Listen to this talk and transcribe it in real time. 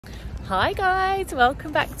Hi guys,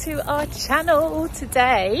 welcome back to our channel.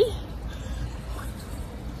 Today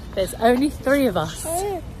there's only 3 of us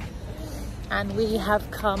and we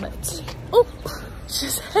have come to, oh,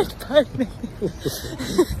 she's headbutted me.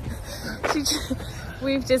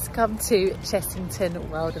 We've just come to Chessington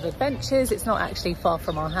World of Adventures. It's not actually far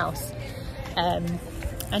from our house. And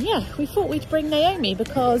yeah, we thought we'd bring Naomi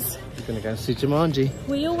because we're gonna go and see Jumanji.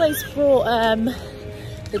 We always brought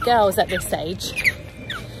the girls at this age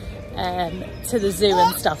to the zoo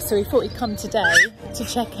and stuff, so we thought we'd come today to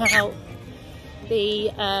check out the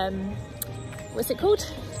what's it called,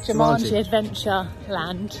 Jumanji Adventure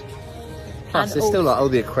Land. Plus there's still like all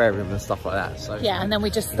the aquarium and stuff like that, so yeah. And then we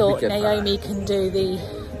just thought Naomi can do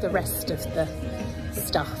the rest of the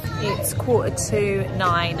stuff. It's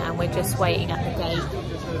 9:15 and we're just waiting at the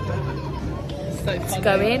gate to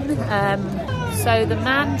go in. So the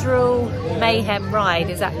Mandrill Mayhem ride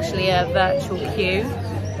is actually a virtual queue,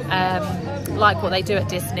 like what they do at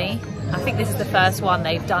Disney. I think this is the first one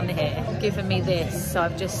they've done here. Given me this, so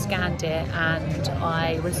I've just scanned it and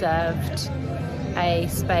I reserved a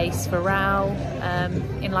space for Rao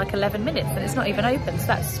in like 11 minutes, and it's not even open, so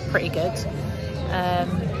that's pretty good.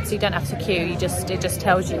 So you don't have to queue, it just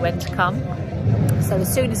tells you when to come. So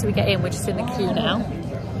as soon as we get in, we're just in the queue now.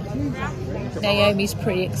 Naomi's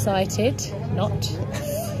pretty excited. Not.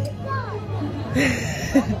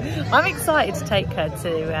 I'm excited to take her to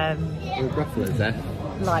the Gruffalo's there.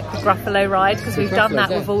 Like the Gruffalo ride, because we've done that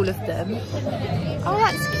with all of them. Oh,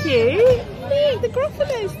 that's cute. Look, the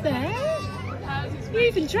Gruffalo's there. You're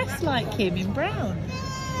even dressed like him in brown.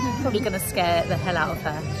 Probably going to scare the hell out of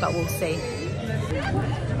her, but we'll see.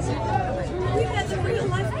 We had the real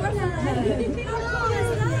life Gruffalo.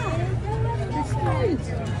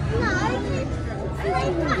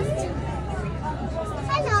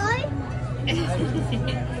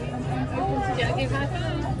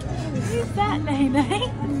 Who's that, Nene?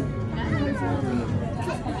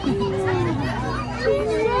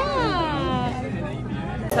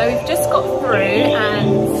 So we've just got through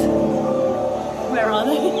and where are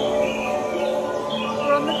they?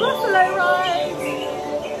 We're on the Gruffalo ride.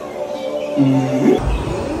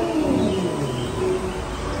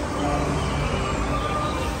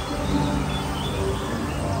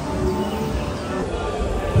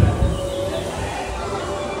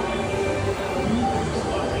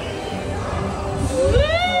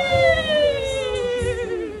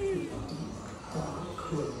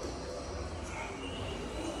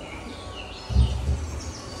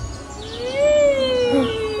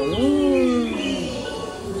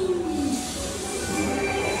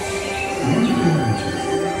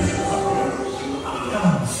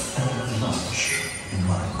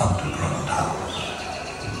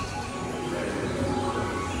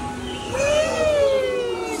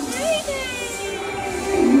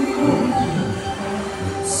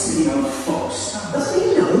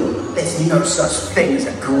 No such thing as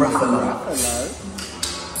a Gruffalo.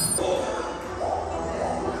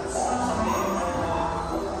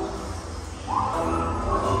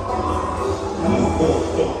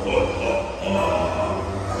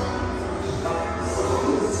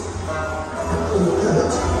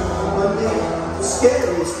 I'm the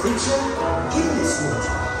scariest creature in this world.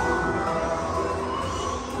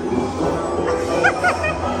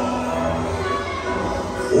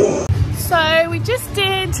 So we just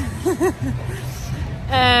did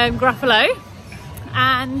Gruffalo,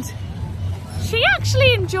 and she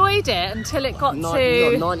actually enjoyed it until it got to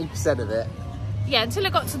 90% of it. Yeah, until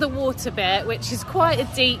it got to the water bit, which is quite a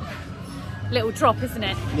deep little drop, isn't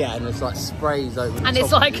it? Yeah, and it's like sprays over the and top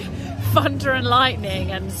it's like thunder and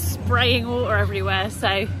lightning and spraying water everywhere,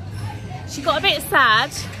 so she got a bit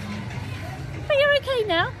sad, but you're okay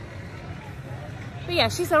now. But yeah,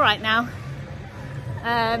 she's all right now.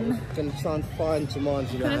 Gonna try and find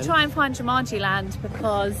Jumanji Land. Gonna try and find Jumanji Land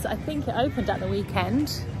because I think it opened at the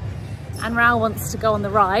weekend and Raoul wants to go on the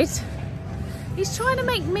ride. He's trying to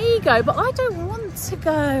make me go, but I don't want to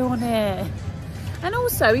go on it. And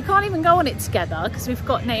also we can't even go on it together because we've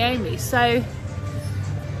got Naomi, so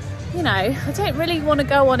you know, I don't really want to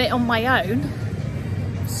go on it on my own.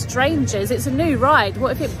 Strangers, it's a new ride.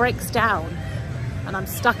 What if it breaks down and I'm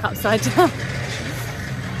stuck upside down?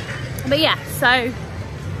 But yeah, so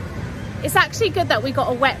it's actually good that we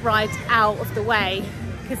got a wet ride out of the way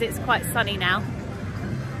because it's quite sunny now.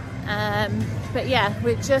 But yeah,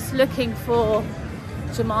 we're just looking for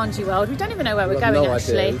Jumanji World. We don't even know where we're going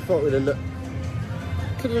actually. Idea. We thought we'd have looked,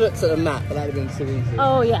 could have looked at the map, but that would have been too easy.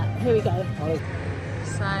 Oh yeah, here we go.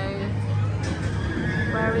 So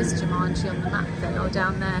where is Jumanji on the map then? Oh,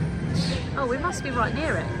 down there. Oh, we must be right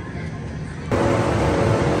near it.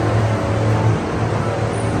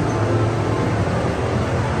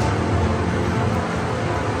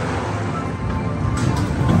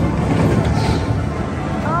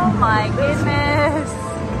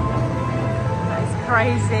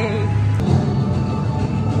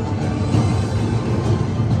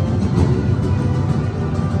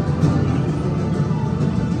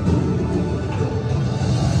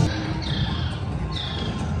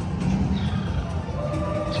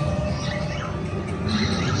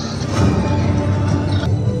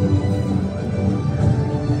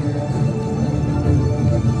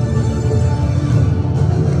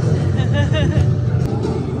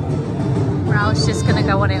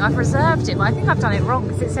 going. I've reserved it, but I think I've done it wrong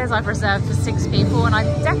because it says I've reserved for 6 people and I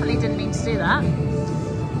definitely didn't mean to do that.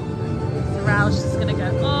 So Raoul's just gonna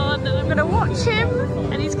go, oh, and then I'm gonna watch him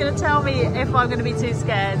and he's gonna tell me if I'm gonna be too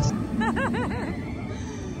scared.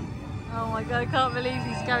 Oh my God, I can't believe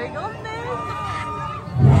he's going on this.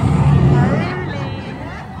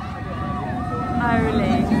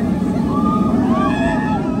 Holy.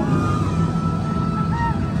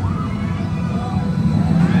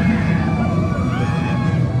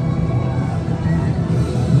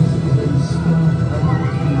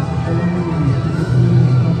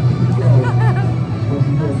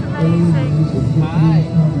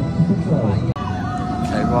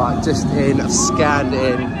 Okay, right, just in, I've scanned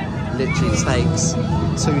in, literally takes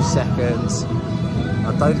 2 seconds.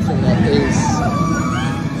 I don't think there is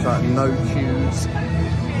like no queues,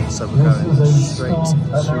 so we're going straight to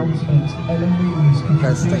the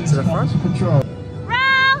front.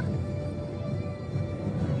 Raoul!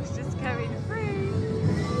 He's just going through.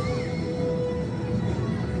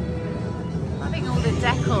 I think all the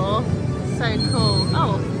decor is so cool.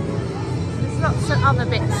 Oh, there's lots of other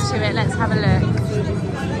bits to it. Let's have a look.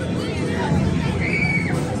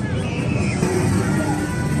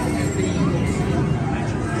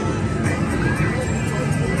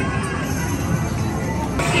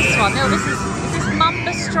 One. No, is this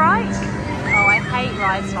Mamba Strike? Oh, I hate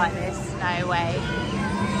rides like this. No way.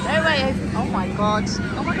 No way. Oh my God.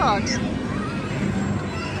 Oh my God.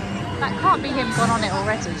 That can't be him gone on it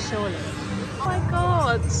already, surely. Oh my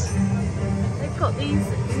God. They've got these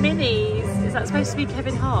minis. Is that supposed to be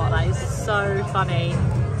Kevin Hart? That is so funny.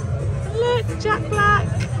 Look, Jack Black.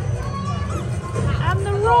 And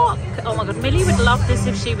The Rock. Oh my God, Millie would love this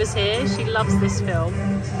if she was here. She loves this film.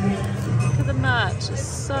 The merch is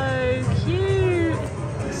so cute.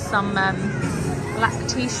 Some black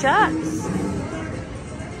t-shirts,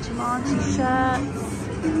 Jumanji shirts.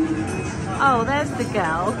 Oh, there's the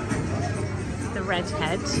girl, the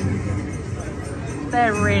redhead.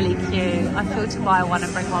 They're really cute. I feel to buy one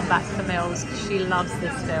and bring one back for Mills because she loves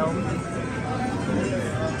this film.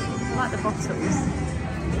 I like the bottles.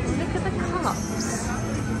 Look at the cups.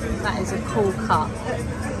 That is a cool cup.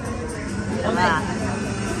 Look at that.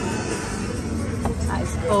 That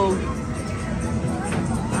is cool.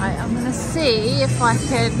 Right, I'm gonna see if I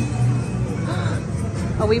can.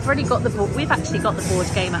 Oh, we've already got the board. We've actually got the board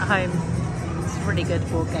game at home. It's a really good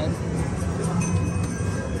board game.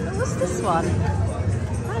 Oh, what's this one?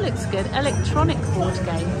 That looks good. Electronic board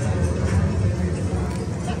game.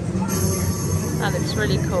 That looks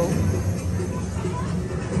really cool.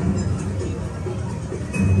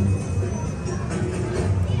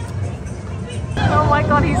 Oh my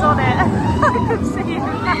God, he's on it. I can see him.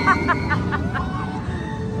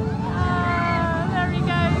 There he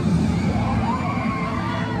goes.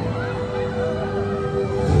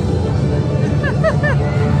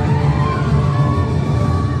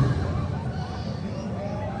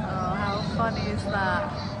 Oh, how funny is that?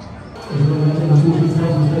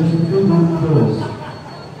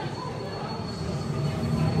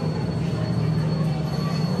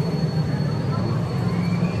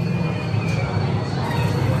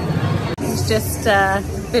 Just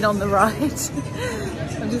been on the ride.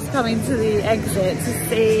 I'm just coming to the exit to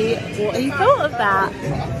see what he thought of that.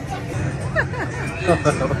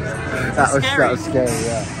 that was scary,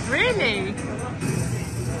 yeah. Really?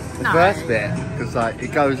 The first bit, because like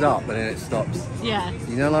it goes up and then it stops. Yeah.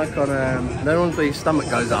 You know, like on no one's where your stomach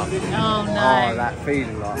goes up. Oh no. Oh, that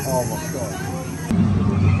feeling, like, oh my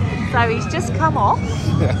God. So he's just come off.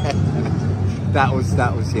 that was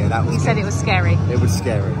yeah. You said it was scary. It was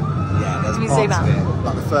scary. Yeah, there's parts of it,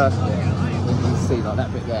 like the first bit, when you can see like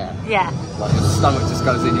that bit there. Yeah. Like your stomach just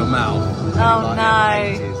goes in your mouth. Oh like,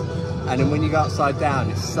 no. And then when you go upside down,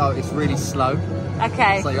 it's really slow.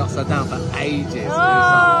 Okay. It's like you're upside down for ages. Oh. And it's like,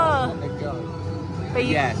 oh, let it go. But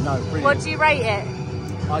yeah, no, brilliant. What do you rate it?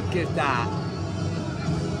 I'd give that.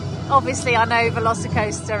 Obviously, I know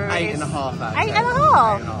Velocicoaster is 8.5 out of 10.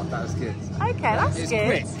 8.5? 8.5, that was good. Okay, that's it's good.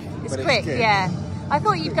 Quick, it's but quick, it's good. yeah. I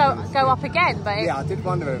thought you'd go up again, but yeah, I did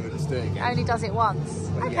wonder whether it was doing it again. Only does it once.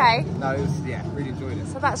 But okay. Yeah, no, it was, really enjoyed it.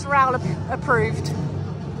 So that's Raoul approved.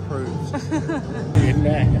 Approved. In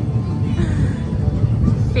there.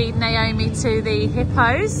 Feed Naomi to the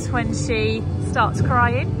hippos when she starts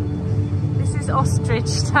crying. This is ostrich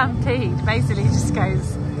stampede. Basically, it just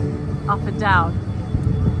goes up and down.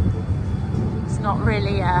 It's not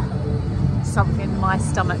really something my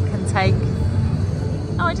stomach can take.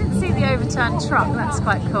 Oh, I didn't see the overturned truck. That's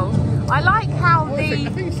quite cool. I like how I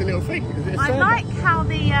think it's a little thing. I like how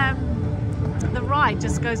the the ride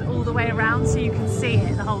just goes all the way around so you can see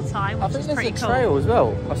it the whole time, which is pretty cool. I think there's a trail as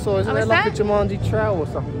well. I saw, isn't there like there? a Jumanji trail or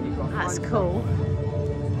something? You got That's cool.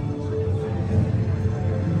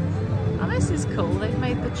 Oh, this is cool. They've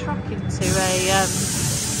made the truck into a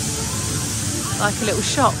like a little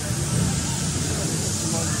shop.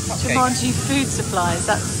 Jumanji food supplies.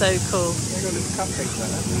 That's so cool.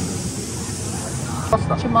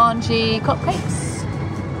 Jumanji cupcakes.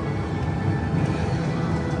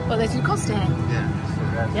 Well, they do Costa here.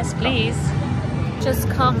 Yeah. Yes, please. Just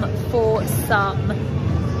come for some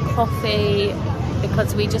coffee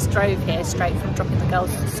because we just drove here straight from dropping the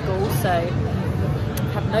girls to school, so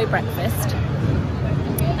have no breakfast.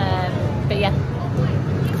 But yeah,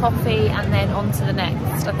 coffee and then on to the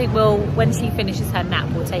next. I think when she finishes her nap,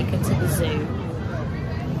 we'll take her to the zoo.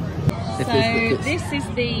 So this is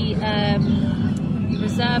the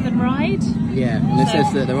reserve and ride. Yeah, and it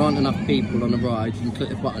says that there aren't enough people on the ride. You can click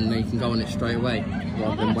the button and you can go on it straight away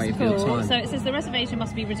rather than wait for your time. So it says the reservation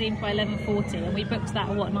must be redeemed by 11:40, and we booked that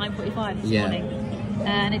at what, 9:45 this morning.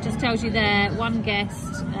 And it just tells you there, 1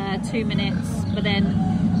 guest, 2 minutes, but then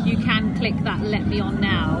you can click that let me on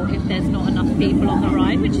now if there's not enough people on the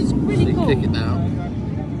ride, which is really cool. Click it now.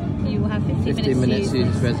 You will have 15 minutes to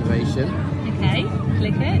use this reservation. Okay,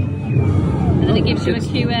 click it. And then it gives you a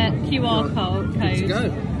QR code. Let's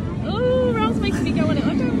go. Oh, Ralph's making me go on it.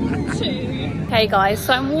 I don't want to. Okay, guys,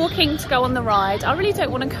 so I'm walking to go on the ride. I really don't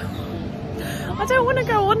want to go. I don't want to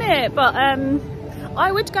go on it, but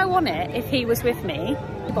I would go on it if he was with me.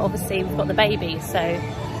 But obviously we've got the baby, so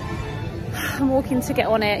I'm walking to get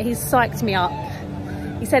on it. He's psyched me up.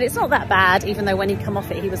 He said it's not that bad, even though when he come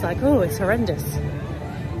off it, he was like, oh, it's horrendous.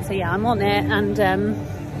 So yeah, I'm on it, and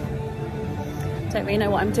don't really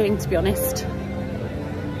know what I'm doing, to be honest.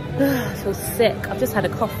 I feel sick. I've just had a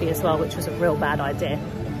coffee as well, which was a real bad idea.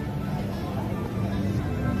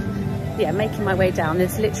 Yeah, making my way down.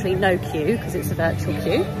 There's literally no queue because it's a virtual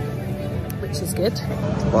queue, which is good.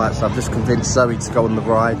 Right, so I've just convinced Zoe to go on the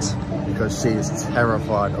ride because she is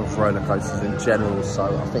terrified of roller coasters in general, so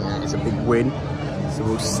I think that is a big win. So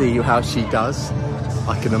we'll see how she does.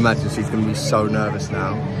 I can imagine she's going to be so nervous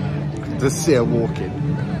now. Just see her walking.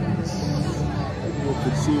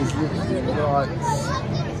 She is literally right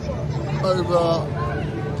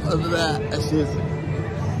over there. There she is.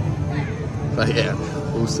 But yeah,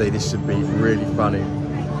 we'll see. This should be really funny.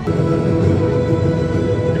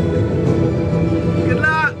 Good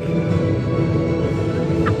luck!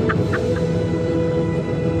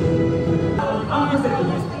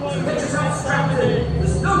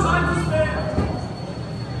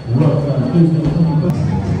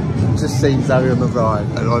 Just seen Zoe on the ride,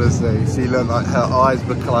 and honestly, she looked like her eyes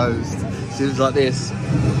were closed. She was like this.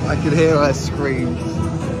 I could hear her scream.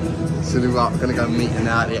 So we're gonna go meet her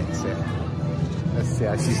now at the exit. Let's see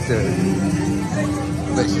how she's doing.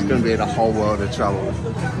 I bet she's gonna be in a whole world of trouble. No,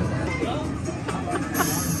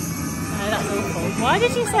 that's awful. Why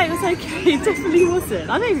did you say it was okay? It definitely wasn't.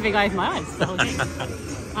 I don't even think I opened my eyes the whole thing.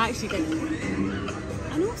 I actually didn't.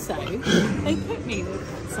 And also, they put me with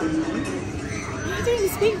someone. He didn't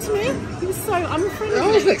speak to me. He was so unfriendly.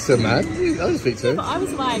 I was next to him, man. I didn't speak to him. But I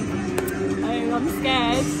was like, oh, I'm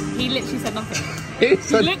scared. He literally said nothing. He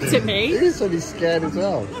looked at me. He was really scared as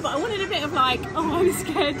well. No, but I wanted a bit of like, oh, I'm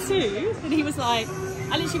scared too. And he was like,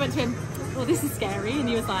 I literally went to him, oh, this is scary. And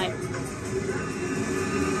he was like,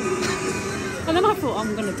 and then I thought,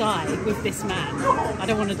 I'm going to die with this man. I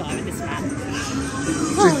don't want to die with this man.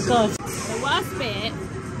 Oh, God. The worst bit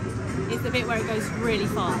is the bit where it goes really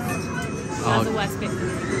fast. That's the worst bit for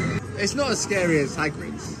me. It's not as scary as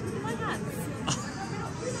Hagrid's. My hands.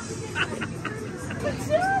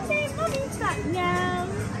 Darling, mommy's back now.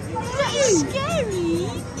 That is scary.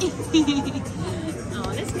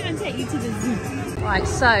 Oh, let's go and take you to the zoo. Right,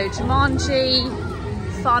 so Jumanji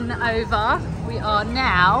fun over. We are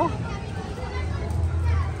now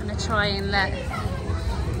gonna try and let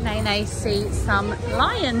Nene see some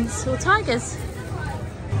lions or tigers.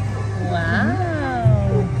 Wow.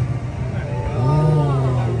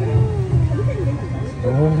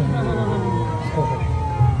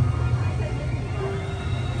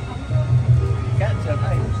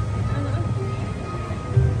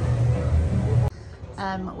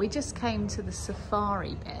 We just came to the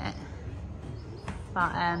safari bit,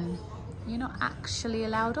 but you're not actually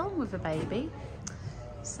allowed on with a baby.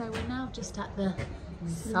 So we're now just at the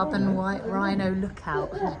Southern White Rhino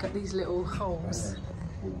lookout. Look at these little holes.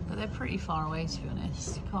 But they're pretty far away, to be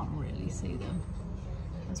honest. You can't really see them.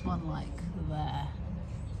 There's one like there.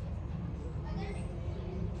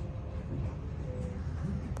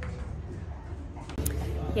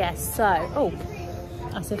 Yes, so, oh,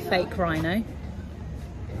 that's a fake rhino.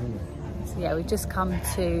 So yeah, we just come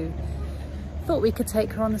to, thought we could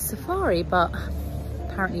take her on the safari, but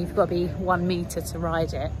apparently you've got to be 1 meter to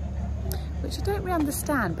ride it, which I don't really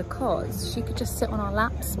understand because she could just sit on our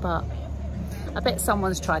laps, but I bet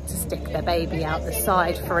someone's tried to stick their baby out the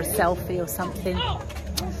side for a selfie or something.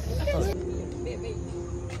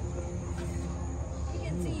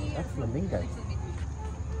 That's flamingo.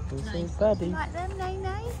 Nice. Birdie. Like them,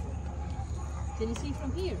 Nay? Can you see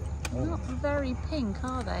from here? Not very pink,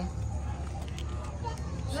 are they?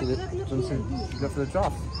 Go for the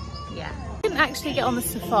giraffe. Yeah. Didn't actually get on the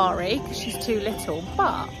safari because she's too little,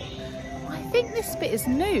 but I think this bit is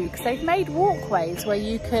new because they've made walkways where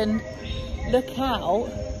you can look out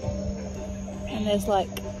and there's like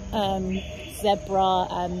zebra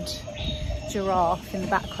and giraffe in the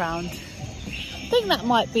background. I think that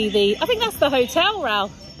might be I think that's the hotel,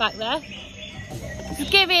 Ralph, back there. It's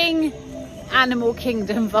giving Animal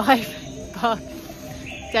Kingdom vibe, but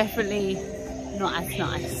definitely not as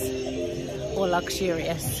nice or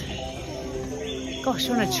luxurious. Gosh,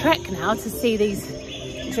 we're on a trek now to see these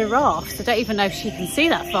giraffes. I don't even know if she can see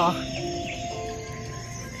that far.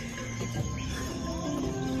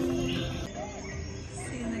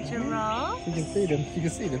 See the giraffe? You can see them. You can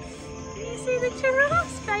see them. Can you see the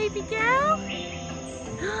giraffes, baby girl?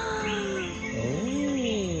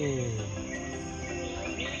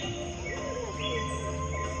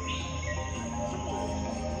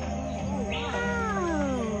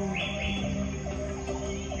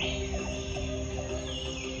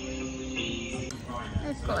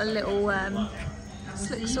 They've got a little, this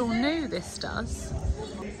looks all new, this does.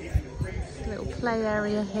 A little play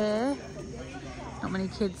area here. Not many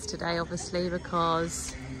kids today, obviously,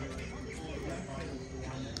 because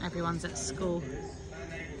everyone's at school.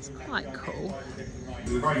 It's quite cool.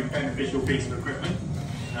 It's a very beneficial piece of equipment.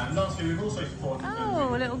 Lastly, we've also supported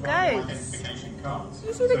little goats. identification cards.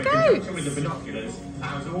 You see the so goats? with the binoculars, that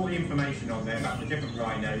has all the information on there about the different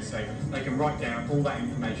rhinos, so they can write down all that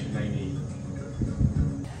information they need.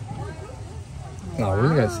 No, we're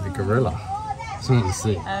going to see the gorilla. That's what to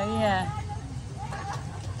see. Oh yeah.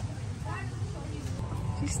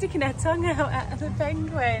 She's sticking her tongue out at the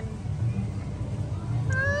penguin.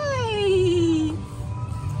 Hi!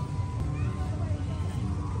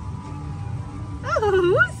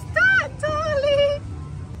 Oh, what's that, darling?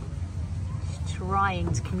 She's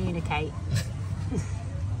trying to communicate.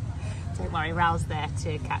 Don't worry, Raoul's there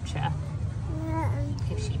to catch her.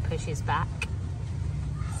 If she pushes back.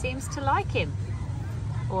 Seems to like him.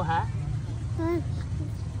 Or her.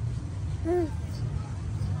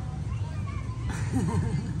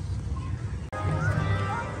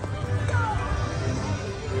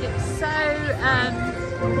 It's so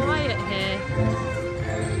quiet here.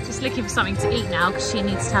 Just looking for something to eat now because she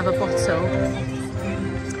needs to have a bottle.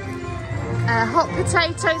 Hot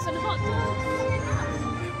potatoes and hot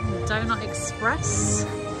dogs. Donut Express.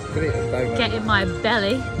 Get in my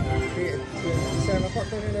belly.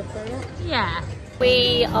 Yeah.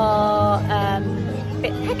 We are a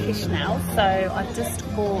bit peckish now, so I've just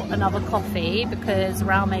bought another coffee because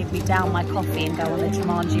Raoul made me down my coffee and go on the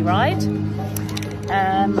Jumanji ride.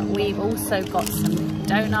 We've also got some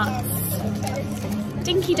donuts,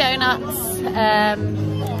 dinky donuts,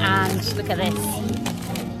 and look at this.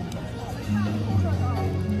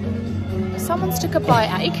 Someone's took a bite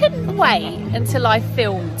out. He couldn't wait until I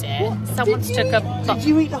filmed it. Someone's took a bite. Did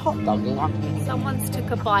you eat the hot dog? Someone's took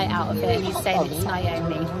a bite out of it and he said it's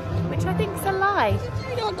Naomi, which I think's a lie.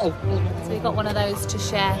 So we got one of those to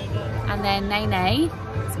share, and then Nene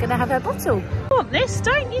is going to have her bottle. You want this,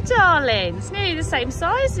 don't you, darling? It's nearly the same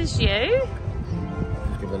size as you.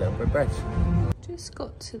 Give her a little bit of bread. Just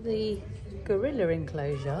got to the gorilla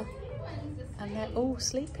enclosure and they're all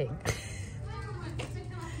sleeping.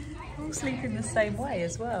 All sleeping the same way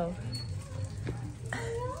as well.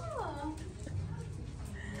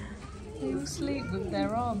 They all sleep with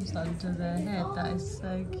their arms under their head. That is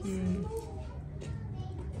so cute.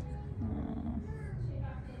 Aww.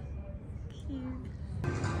 Cute.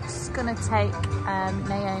 Just gonna take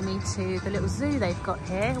Naomi to the little zoo they've got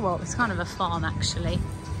here. Well, it's kind of a farm actually.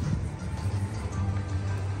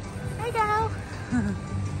 Hey, girl.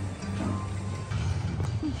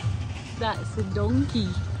 That's a donkey.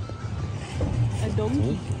 A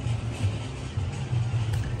donkey.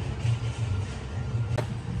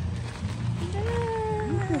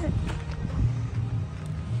 Look.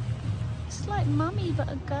 It's like mummy but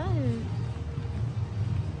a goat.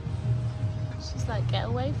 She's like, get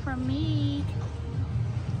away from me.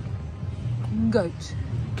 Goat.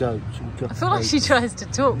 Goat. I feel like she tries to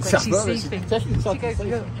talk when she's sleeping. She goes,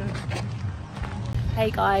 goat. Hey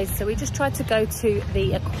guys, so we just tried to go to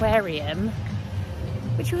the aquarium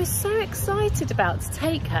which we were so excited about to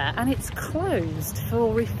take her, and it's closed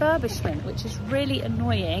for refurbishment, which is really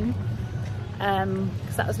annoying,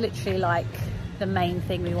 because that was literally like the main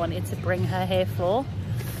thing we wanted to bring her here for.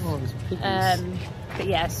 Oh, there's piggies. But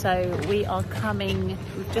yeah, so we are coming,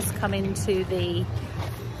 we've just come into the,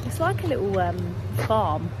 it's like a little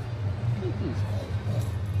farm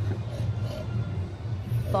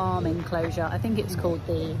enclosure. I think it's called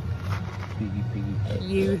the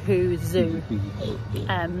Yoo-Hoo Zoo.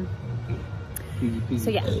 So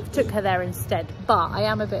yeah, took her there instead, but I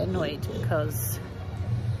am a bit annoyed because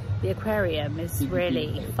the aquarium is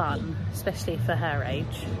really fun, especially for her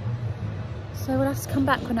age. So we'll have to come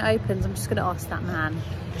back when it opens. I'm just going to ask that man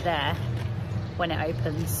there when it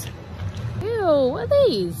opens. Ew, what are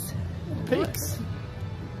these? Pigs.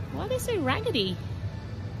 Why are they so raggedy?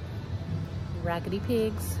 Raggedy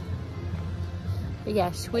pigs. But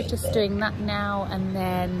yes, we're just doing that now, and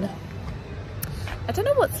then I don't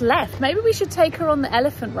know what's left. Maybe we should take her on the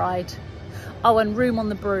elephant ride. Oh, and room on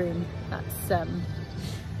the broom. That's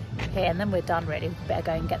here, and then we're done really. We better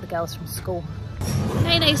go and get the girls from school.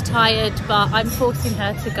 Nene's tired, but I'm forcing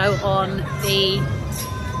her to go on the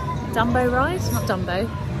Dumbo ride. Not Dumbo.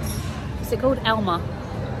 What's it called? Elmer.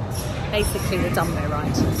 Basically the Dumbo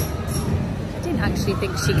ride. I didn't actually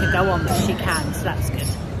think she could go on, but she can, so that's good.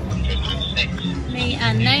 Me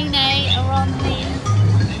and Nene are on the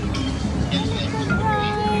elephant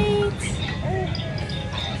ride.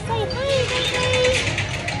 Say hey, Nene.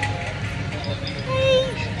 Hey.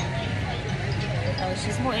 Oh,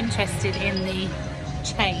 she's more interested in the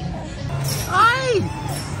chain. Hey!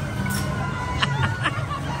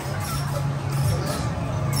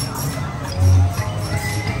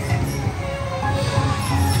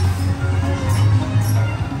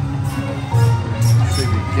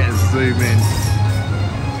 Get a zoom in.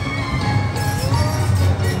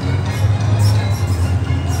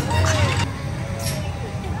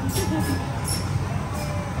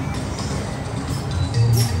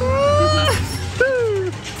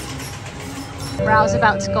 Raoul's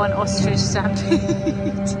about to go on ostrich stampede.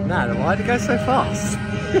 No, why'd it go so fast?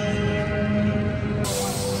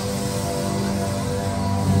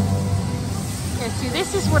 Yeah, see,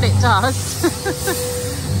 this is what it does.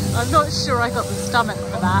 I'm not sure I got the stomach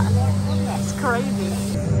for that. It's crazy.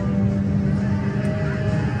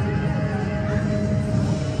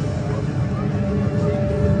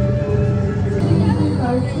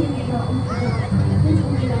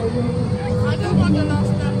 I don't want the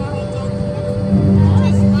last number.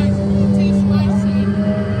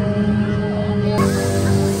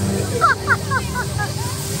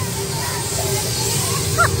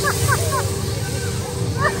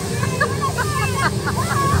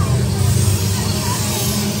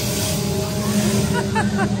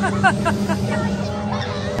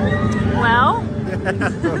 Well,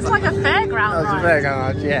 it's like a fairground That was a ride. fairground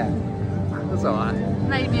ride, yeah. That's alright.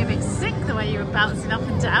 Made me a bit sick the way you were bouncing up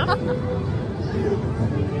and down.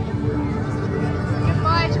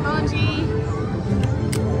 Goodbye, Jumanji.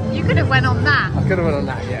 You could have went on that. I could have went on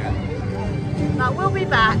that, yeah. But we'll be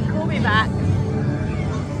back. We'll be back.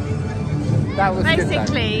 That was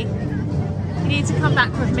Basically, you need to come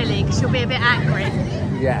back with Millie because she'll be a bit angry.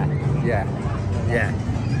 good. Yeah, yeah, yeah.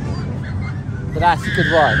 But that's a good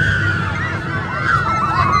ride.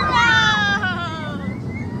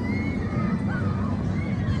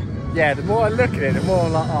 Yeah, the more I look at it, the more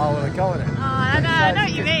I'm like, oh, I want to go on it. Oh, I know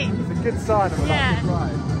what you mean. It's a good sign of a good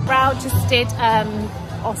ride. Raoul just did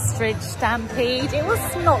ostrich stampede. It was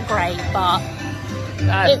not great, but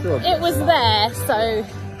it was there, so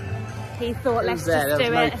he thought let's just do it.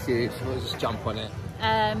 There was no queue, so we'll just jump on it.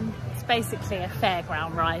 It's basically a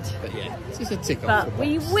fairground ride. But yeah, it's just a tick But off.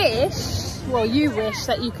 we wish, well, you wish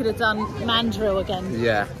that you could have done Mandrill again.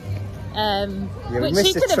 Yeah. Yeah, which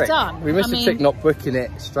he could have done. We missed the trick not booking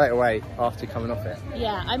it straight away after coming off it.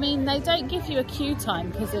 Yeah, I mean, they don't give you a queue time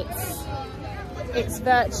because it's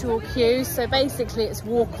virtual queue, so basically it's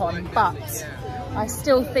walk on, but I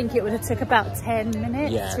still think it would have took about 10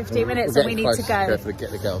 minutes, 15 minutes, and we need to go.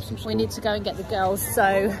 Get the girls from school. We need to go and get the girls,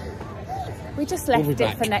 so we just left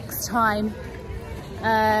it for next time.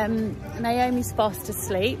 Naomi's fast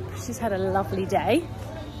asleep. She's had a lovely day.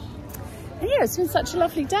 And yeah, it's been such a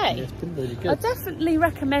lovely day. Yeah, it's been really good. I definitely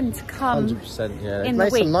recommend to come 100%, yeah. in They've the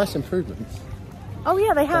made week. some nice improvements. Oh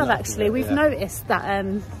yeah, they have Done actually. that, We've yeah. noticed that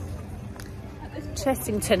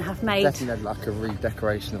Chessington have made... Definitely had like a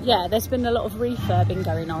redecoration of Yeah, there's been a lot of refurbing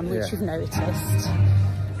going on, which Yeah. you've noticed.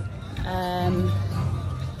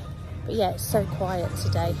 But yeah, it's so quiet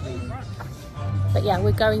today. But yeah,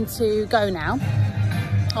 we're going to go now.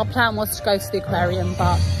 Our plan was to go to the aquarium,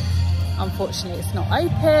 but unfortunately it's not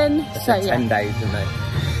open. So yeah, 10 days, isn't it?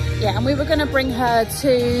 yeah, and we were going to bring her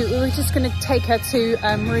to, we were just going to take her to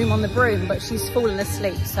Room on the Broom, but she's fallen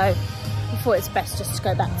asleep, so we thought it's best just to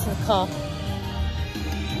go back to the car.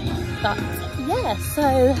 But yeah,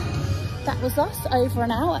 so that was us over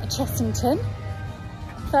and out at Chessington.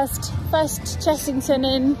 First Chessington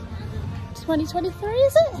in 2023,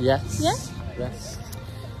 is it? Yes. Yeah? Yes.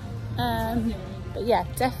 But yeah,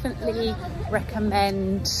 definitely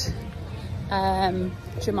recommend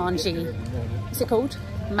Jumanji. What's it called?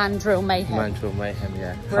 Mandrill Mayhem. Mandrill Mayhem,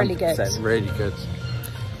 yeah. Really good. Really good.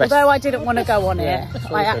 Although I didn't want to go on Yeah, it, that's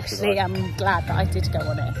I what actually am glad that I did go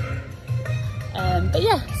on it. But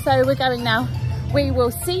yeah, so we're going now. We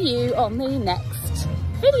will see you on the next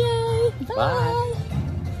video. Bye. Bye.